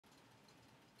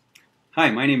Hi,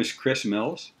 my name is Chris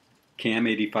Mills,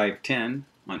 CAM8510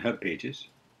 on Hub Pages.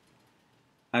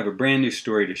 I have a brand new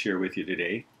story to share with you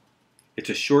today. It's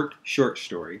a short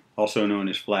story, also known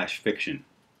as flash fiction.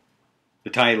 The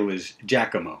title is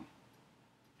Jacomo,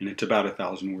 and it's about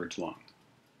 1,000 words long.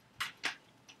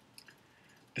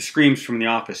 The screams from the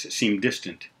office seem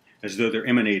distant, as though they're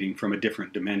emanating from a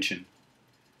different dimension.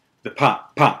 The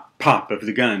pop, pop, pop of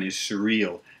the gun is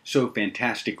surreal, so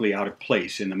fantastically out of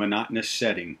place in the monotonous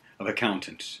setting of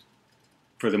accountants.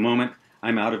 For the moment,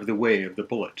 I'm out of the way of the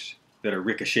bullets that are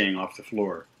ricocheting off the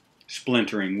floor,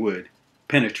 splintering wood,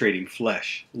 penetrating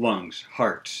flesh, lungs,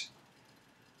 hearts.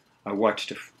 I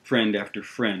watched friend after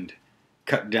friend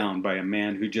cut down by a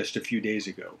man who just a few days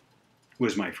ago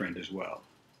was my friend as well.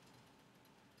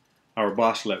 Our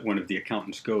boss let one of the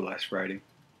accountants go last Friday,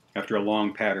 after a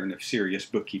long pattern of serious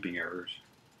bookkeeping errors.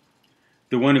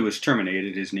 The one who was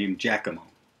terminated is named Jacomo.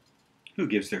 Who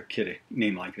gives their kid a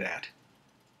name like that?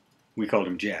 We called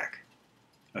him Jack.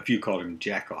 A few called him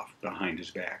Jack-off behind his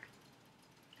back.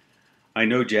 I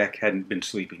know Jack hadn't been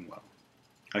sleeping well.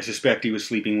 I suspect he was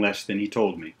sleeping less than he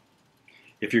told me.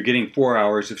 If you're getting 4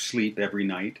 hours of sleep every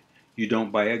night, you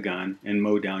don't buy a gun and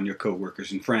mow down your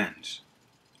coworkers and friends.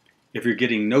 If you're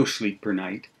getting no sleep per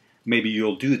night, maybe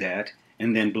you'll do that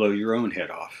and then blow your own head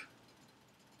off.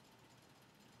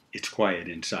 It's quiet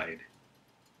inside.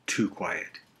 Too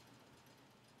quiet.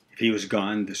 If he was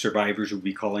gone, the survivors would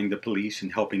be calling the police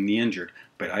and helping the injured,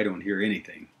 but I don't hear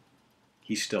anything.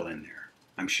 He's still in there.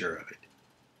 I'm sure of it.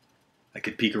 I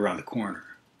could peek around the corner,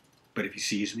 but if he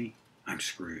sees me, I'm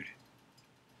screwed.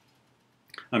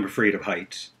 I'm afraid of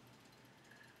heights.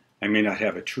 I may not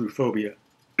have a true phobia,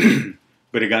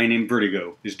 but a guy named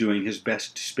Vertigo is doing his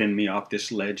best to spin me off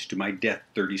this ledge to my death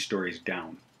 30 stories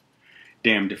down.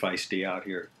 Damned if I stay out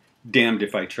here. Damned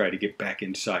if I try to get back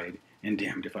inside, and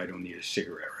damned if I don't need a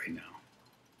cigarette right now.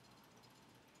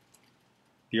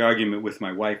 The argument with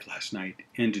my wife last night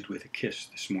ended with a kiss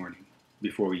this morning,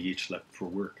 before we each left for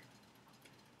work.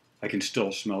 I can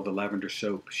still smell the lavender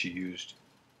soap she used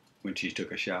when she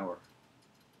took a shower.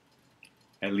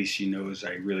 At least she knows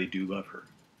I really do love her.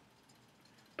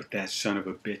 But that son of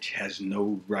a bitch has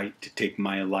no right to take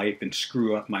my life and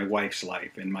screw up my wife's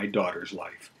life and my daughter's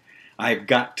life. I've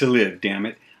got to live, damn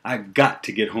it. I've got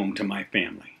to get home to my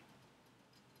family.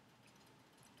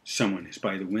 Someone is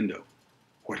by the window.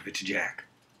 What if it's Jack?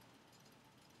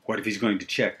 What if he's going to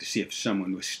check to see if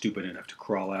someone was stupid enough to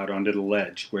crawl out onto the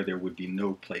ledge where there would be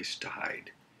no place to hide?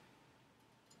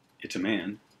 It's a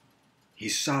man.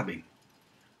 He's sobbing.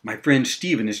 My friend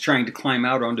Stephen is trying to climb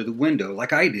out onto the window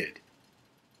like I did.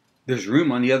 There's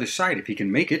room on the other side if he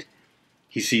can make it.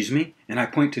 He sees me, and I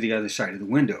point to the other side of the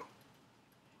window.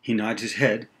 He nods his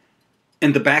head,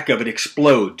 and the back of it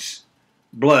explodes.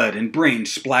 Blood and brains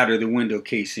splatter the window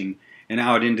casing and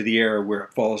out into the air where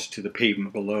it falls to the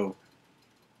pavement below.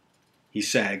 He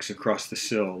sags across the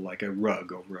sill like a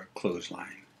rug over a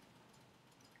clothesline.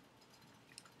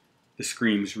 The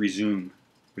screams resume,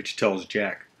 which tells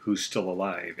Jack who's still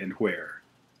alive and where.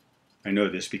 I know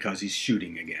this because he's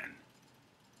shooting again.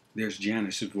 There's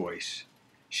Janice's voice.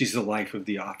 She's the life of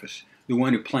the office, the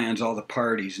one who plans all the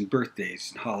parties and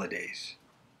birthdays and holidays.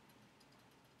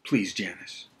 Please,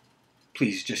 Janice.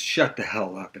 Please just shut the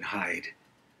hell up and hide.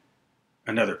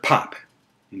 Another pop,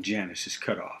 and Janice is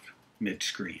cut off,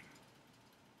 mid-scream.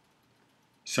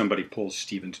 Somebody pulls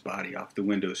Stephen's body off the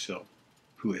windowsill.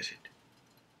 Who is it?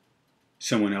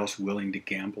 Someone else willing to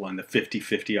gamble on the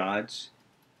 50-50 odds?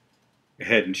 A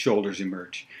head and shoulders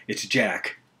emerge. It's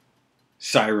Jack.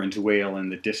 Sirens wail in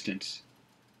the distance.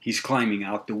 He's climbing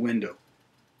out the window.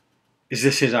 Is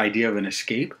this his idea of an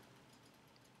escape?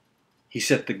 He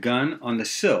set the gun on the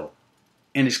sill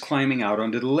and is climbing out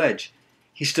onto the ledge.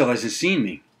 He still hasn't seen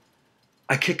me.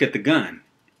 I kick at the gun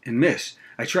and miss.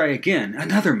 I try again.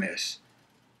 Another miss.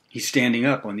 He's standing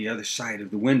up on the other side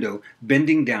of the window,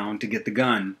 bending down to get the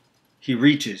gun. He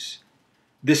reaches.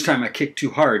 This time I kick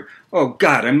too hard. Oh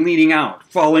God, I'm leaning out,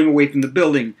 falling away from the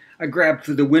building. I grab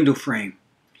for the window frame,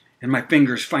 and my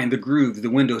fingers find the groove the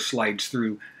window slides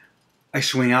through. I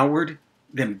swing outward,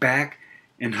 then back,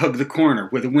 and hug the corner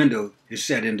where the window is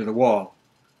set into the wall.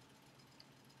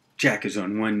 Jack is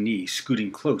on one knee,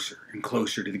 scooting closer and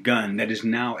closer to the gun that is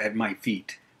now at my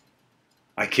feet.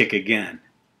 I kick again,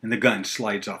 and the gun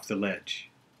slides off the ledge.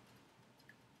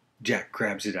 Jack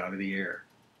grabs it out of the air.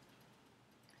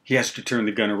 He has to turn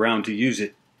the gun around to use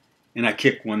it, and I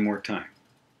kick one more time.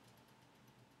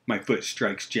 My foot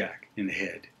strikes Jack in the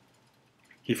head.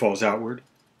 He falls outward,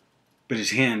 but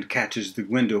his hand catches the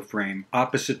window frame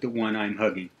opposite the one I'm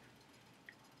hugging.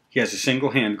 He has a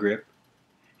single hand grip.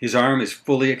 His arm is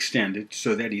fully extended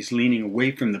so that he's leaning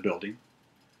away from the building.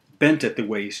 bent at the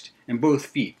waist and both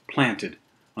feet planted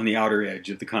on the outer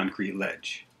edge of the concrete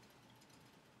ledge.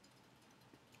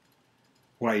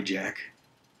 Why, Jack?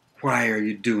 Why are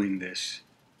you doing this?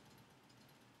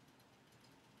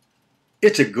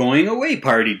 It's a going-away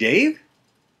party, Dave.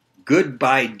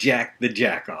 Goodbye, Jack the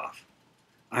Jack-Off.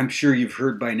 I'm sure you've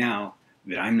heard by now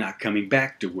that I'm not coming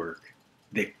back to work.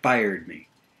 They fired me,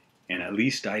 and at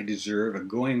least I deserve a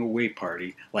going-away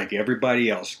party like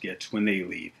everybody else gets when they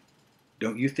leave.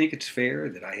 Don't you think it's fair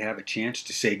that I have a chance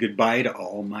to say goodbye to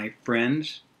all my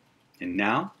friends? And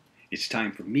now it's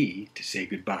time for me to say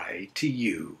goodbye to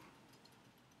you.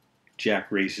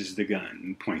 Jack raises the gun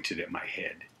and points it at my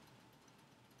head.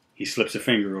 He slips a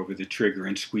finger over the trigger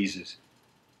and squeezes.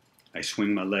 I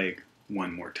swing my leg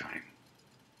one more time.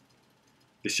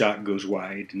 The shot goes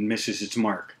wide and misses its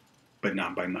mark, but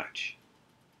not by much.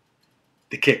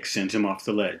 The kick sends him off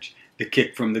the ledge. The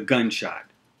kick from the gunshot,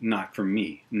 not from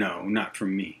me. No, not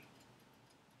from me.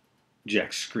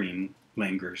 Jack's scream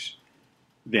lingers,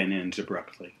 then ends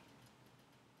abruptly.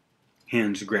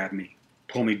 Hands grab me,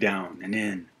 pull me down and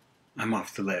in. I'm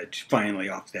off the ledge, finally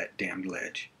off that damned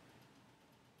ledge.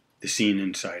 The scene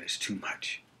inside is too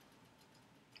much.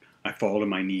 I fall to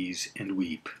my knees and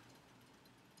weep.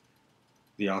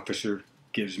 The officer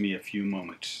gives me a few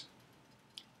moments,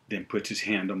 then puts his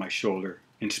hand on my shoulder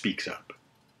and speaks up.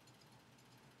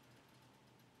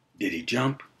 Did he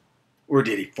jump or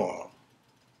did he fall?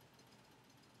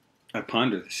 I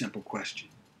ponder the simple question.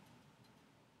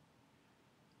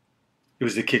 It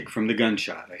was the kick from the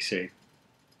gunshot, I say.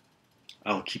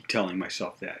 I'll keep telling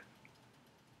myself that.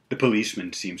 The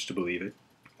policeman seems to believe it.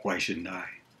 Why shouldn't I?